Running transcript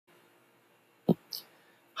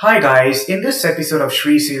Hi guys, in this episode of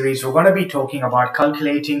Shri series, we're going to be talking about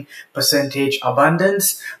calculating percentage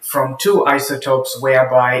abundance from two isotopes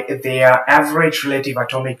whereby their average relative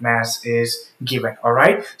atomic mass is given.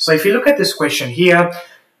 Alright, so if you look at this question here,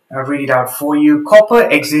 I'll read it out for you. Copper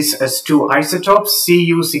exists as two isotopes,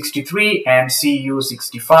 Cu63 and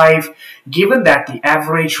Cu65. Given that the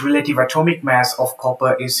average relative atomic mass of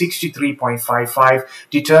copper is 63.55,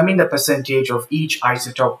 determine the percentage of each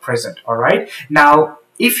isotope present. Alright, now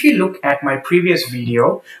if you look at my previous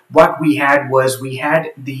video, what we had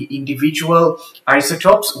the individual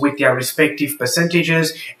isotopes with their respective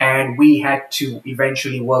percentages, and we had to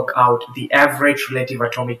eventually work out the average relative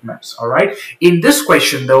atomic mass. All right. In this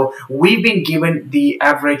question, though, we've been given the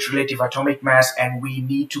average relative atomic mass, and we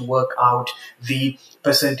need to work out the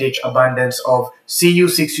percentage abundance of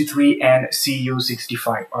Cu63 and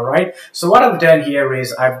Cu65. All right. So what I've done here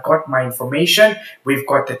is I've got my information. We've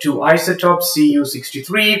got the two isotopes,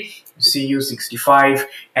 Cu63, Cu65,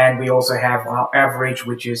 and we also have our average,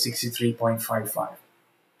 which is 63.55.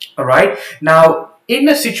 All right. Now, in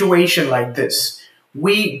a situation like this,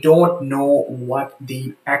 we don't know what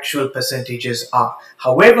the actual percentages are.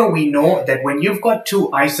 However, we know that when you've got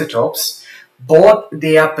two isotopes, both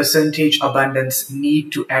their percentage abundance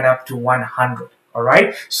need to add up to 100. All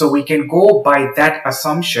right. So we can go by that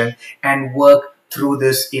assumption and work through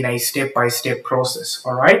this in a step-by-step process.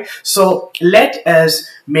 All right. So let us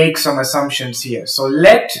make some assumptions here. So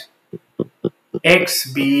let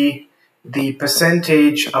X be the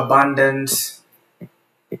percentage abundance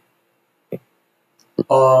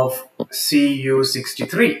of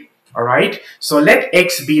Cu63. All right. So let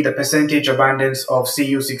X be the percentage abundance of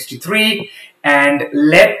Cu63, and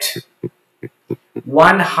let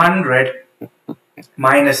 100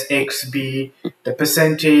 minus X be the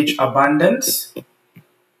percentage abundance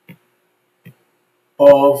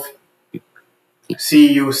of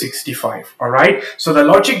Cu65. All right. So the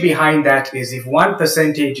logic behind that is if one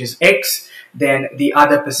percentage is X, then the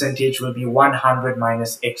other percentage will be 100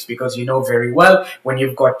 minus X, because you know very well when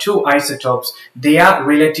you've got two isotopes, their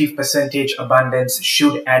relative percentage abundance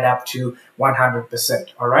should add up to 100%.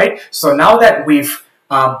 All right. So now that we've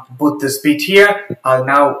put this bit here, I'll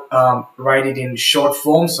now write it in short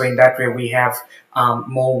form, so in that way we have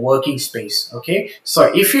more working space. Okay.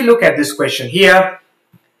 So if you look at this question here,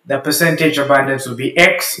 the percentage abundance will be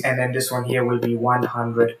X, and then this one here will be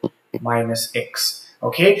 100 minus X.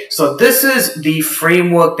 Okay, so this is the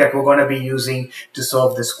framework that we're going to be using to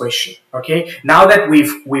solve this question. Okay, now that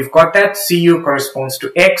we've got that, Cu corresponds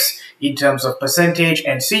to X in terms of percentage,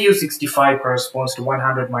 and Cu65 corresponds to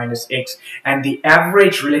 100 minus X, and the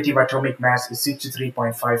average relative atomic mass is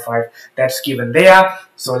 63.55. That's given there.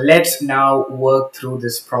 So let's now work through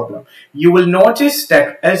this problem. You will notice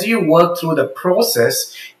that as you work through the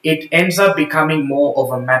process, it ends up becoming more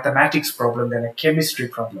of a mathematics problem than a chemistry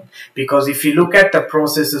problem. Because if you look at the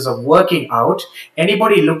processes of working out,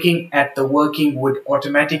 anybody looking at the working would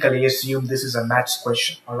automatically assume this is a maths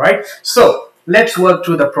question. All right. So let's work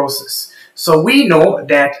through the process. So we know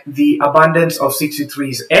that the abundance of 63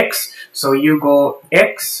 is X. So you go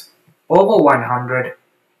X over 100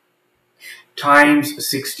 times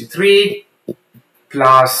 63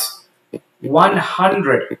 plus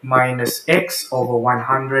 100 minus X over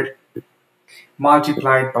 100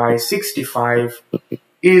 multiplied by 65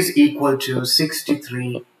 is equal to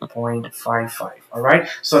 63.55. All right.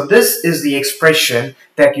 So this is the expression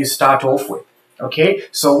that you start off with. Okay.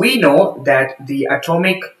 So we know that the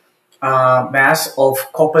atomic mass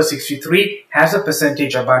of copper 63 has a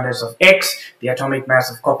percentage abundance of X. The atomic mass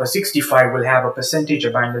of copper 65 will have a percentage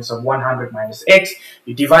abundance of 100 minus X.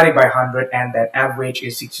 You divide it by 100, and that average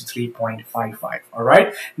is 63.55. All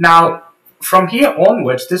right. Now, from here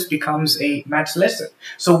onwards, this becomes a maths lesson.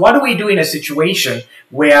 So what do we do in a situation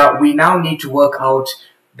where we now need to work out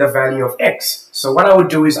the value of X? So what I would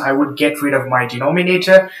do is I would get rid of my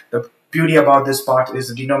denominator. The beauty about this part is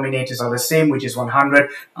the denominators are the same, which is 100.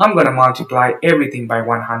 I'm going to multiply everything by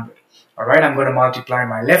 100. All right, I'm going to multiply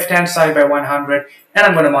my left-hand side by 100, and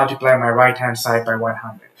I'm going to multiply my right-hand side by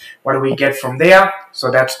 100. What do we get from there?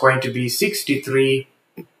 So that's going to be 63x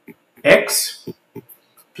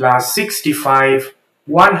plus 65,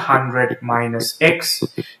 100 minus X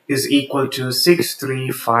is equal to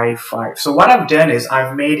 6355. So what I've done is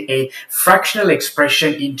I've made a fractional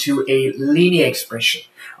expression into a linear expression.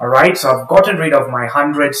 All right, so I've gotten rid of my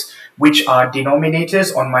hundreds, which are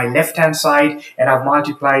denominators on my left-hand side, and I've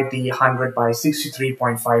multiplied the 100 by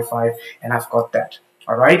 63.55, and I've got that.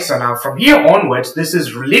 All right, so now from here onwards, this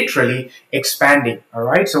is literally expanding. All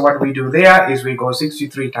right, so what we do there is we go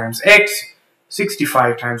 63 times X,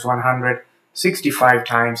 65 times 100, 65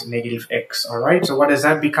 times negative x. All right, so what does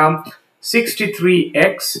that become?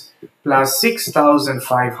 63x plus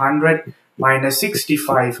 6,500 minus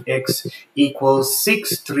 65x equals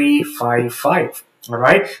 6355. All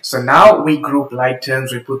right, so now we group like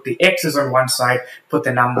terms. We put the x's on one side, put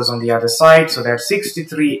the numbers on the other side. So that's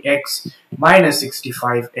 63x minus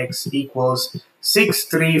 65x equals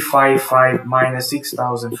 6355 minus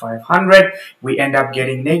 6500. We end up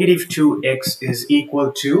getting negative 2x is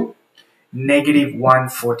equal to negative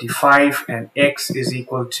 145 and x is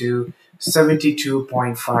equal to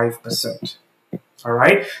 72.5%. All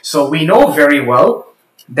right, so we know very well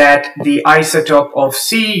that the isotope of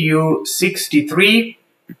Cu63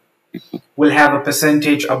 will have a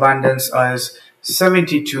percentage abundance as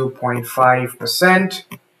 72.5%,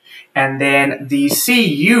 and then the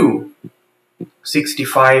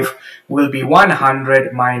Cu65 will be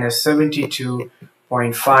 100 minus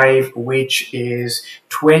 72.5, which is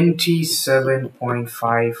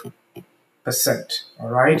 27.5%. All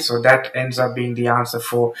right, so that ends up being the answer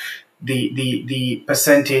for the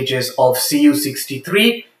percentages of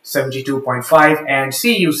Cu63, 72.5, and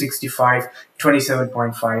Cu65,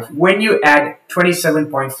 27.5. When you add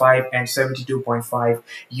 27.5 and 72.5,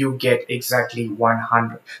 you get exactly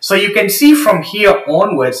 100. So you can see from here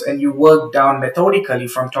onwards, and you work down methodically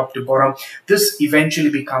from top to bottom, this eventually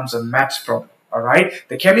becomes a maths problem. All right,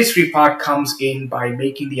 the chemistry part comes in by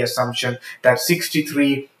making the assumption that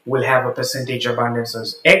 63 will have a percentage abundance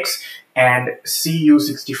as X, and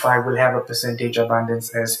Cu65 will have a percentage abundance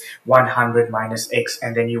as 100 minus X,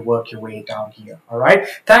 and then you work your way down here. All right,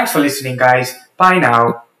 thanks for listening, guys. Bye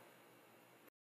now.